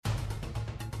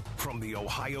From the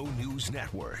Ohio News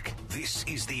Network, this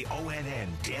is the ONN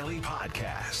Daily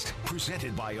Podcast,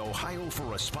 presented by Ohio for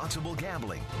Responsible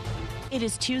Gambling. It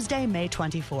is Tuesday, May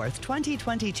 24th,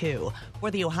 2022.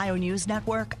 For the Ohio News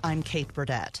Network, I'm Kate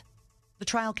Burdett. The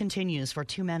trial continues for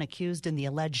two men accused in the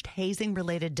alleged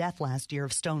hazing-related death last year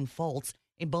of Stone Foltz,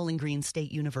 a Bowling Green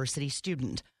State University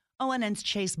student. ONN's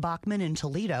Chase Bachman in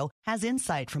Toledo has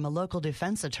insight from a local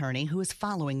defense attorney who is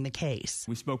following the case.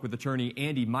 We spoke with attorney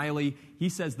Andy Miley. He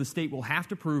says the state will have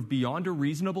to prove beyond a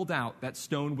reasonable doubt that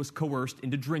Stone was coerced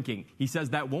into drinking. He says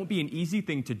that won't be an easy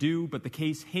thing to do, but the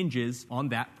case hinges on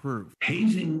that proof.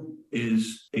 Hazing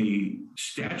is a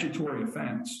statutory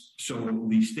offense, so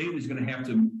the state is going to have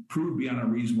to prove beyond a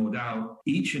reasonable doubt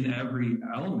each and every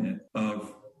element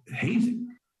of hazing.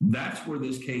 That's where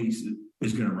this case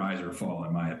is going to rise or fall,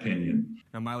 in my opinion.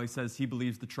 Now, Miley says he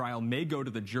believes the trial may go to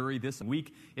the jury this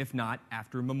week, if not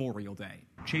after Memorial Day.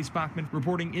 Chase Bachman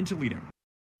reporting in Toledo.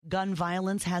 Gun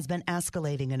violence has been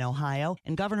escalating in Ohio,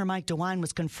 and Governor Mike DeWine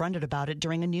was confronted about it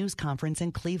during a news conference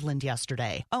in Cleveland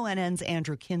yesterday. ONN's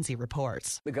Andrew Kinsey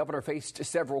reports. The governor faced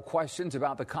several questions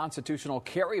about the constitutional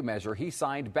carry measure he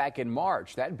signed back in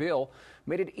March. That bill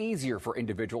made it easier for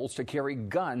individuals to carry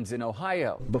guns in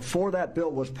Ohio. Before that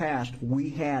bill was passed, we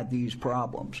had these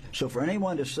problems. So for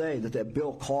anyone to say that that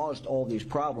bill caused all these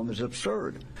problems is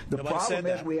absurd. The problem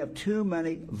is we have too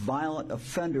many violent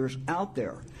offenders out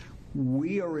there.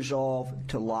 We are resolved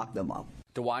to lock them up.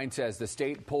 DeWine says the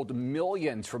state pulled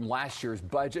millions from last year's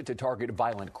budget to target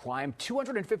violent crime.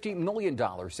 $250 million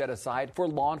set aside for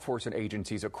law enforcement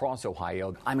agencies across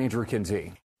Ohio. I'm Andrew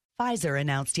Kinsey. Pfizer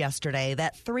announced yesterday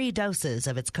that 3 doses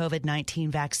of its COVID-19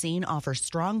 vaccine offer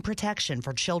strong protection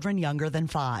for children younger than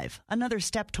 5. Another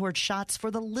step towards shots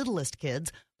for the littlest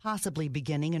kids, possibly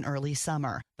beginning in early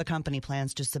summer. The company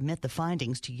plans to submit the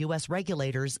findings to U.S.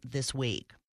 regulators this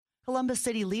week. Columbus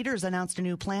City leaders announced a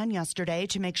new plan yesterday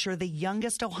to make sure the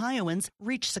youngest Ohioans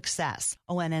reach success.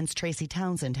 ONN's Tracy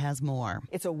Townsend has more.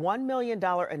 It's a $1 million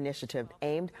initiative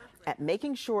aimed at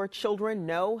making sure children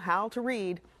know how to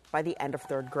read by the end of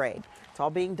 3rd grade. It's all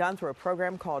being done through a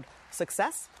program called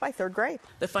Success by 3rd Grade.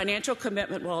 The financial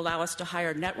commitment will allow us to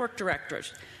hire network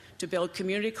directors to build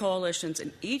community coalitions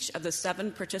in each of the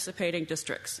 7 participating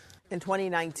districts. In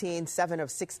 2019, 7 of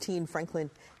 16 Franklin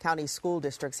County school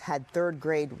districts had 3rd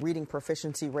grade reading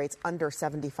proficiency rates under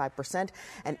 75%,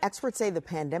 and experts say the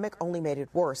pandemic only made it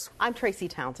worse. I'm Tracy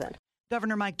Townsend.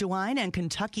 Governor Mike DeWine and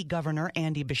Kentucky Governor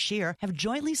Andy Beshear have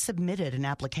jointly submitted an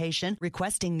application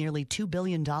requesting nearly $2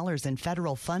 billion in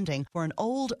federal funding for an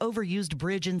old, overused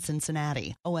bridge in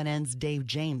Cincinnati. ONN's Dave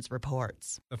James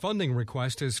reports. The funding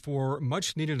request is for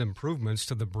much-needed improvements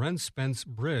to the Brent Spence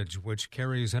Bridge, which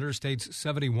carries Interstates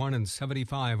 71 and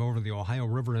 75 over the Ohio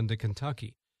River into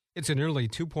Kentucky. It's a nearly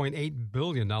 $2.8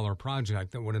 billion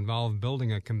project that would involve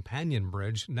building a companion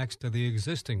bridge next to the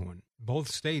existing one. Both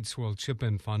states will chip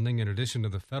in funding in addition to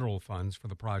the federal funds for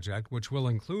the project, which will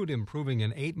include improving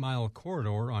an 8-mile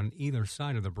corridor on either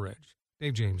side of the bridge.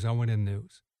 Dave James, ONN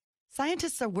News.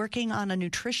 Scientists are working on a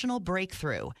nutritional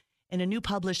breakthrough. In a new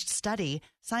published study,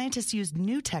 scientists used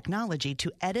new technology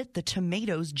to edit the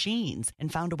tomato's genes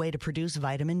and found a way to produce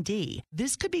vitamin D.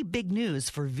 This could be big news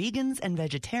for vegans and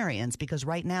vegetarians because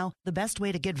right now, the best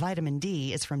way to get vitamin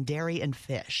D is from dairy and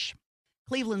fish.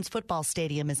 Cleveland's football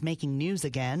stadium is making news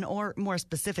again, or more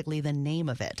specifically, the name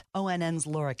of it. ONN's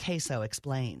Laura Queso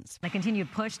explains. The continued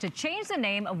push to change the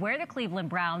name of where the Cleveland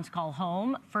Browns call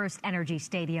home, First Energy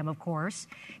Stadium, of course.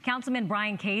 Councilman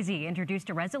Brian Casey introduced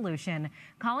a resolution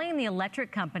calling the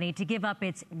electric company to give up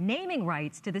its naming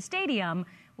rights to the stadium,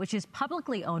 which is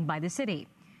publicly owned by the city.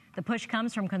 The push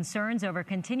comes from concerns over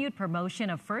continued promotion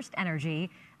of First Energy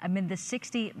amid the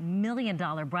 $60 million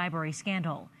bribery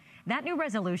scandal. That new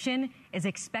resolution is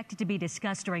expected to be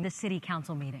discussed during the city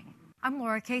council meeting. I'm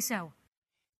Laura Queso.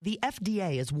 The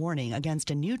FDA is warning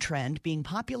against a new trend being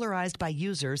popularized by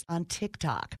users on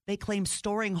TikTok. They claim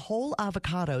storing whole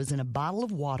avocados in a bottle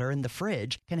of water in the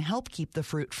fridge can help keep the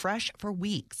fruit fresh for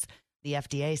weeks. The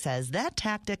FDA says that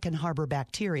tactic can harbor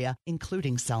bacteria,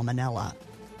 including salmonella.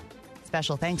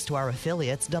 Special thanks to our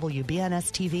affiliates,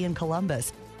 WBNS-TV in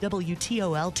Columbus,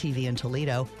 WTOL-TV in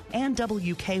Toledo, and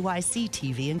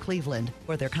WKYC-TV in Cleveland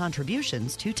for their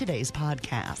contributions to today's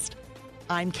podcast.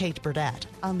 I'm Kate Burdett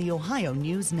on the Ohio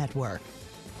News Network.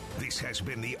 This has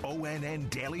been the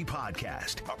ONN Daily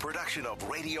Podcast, a production of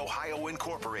Radio Ohio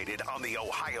Incorporated on the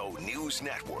Ohio News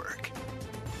Network.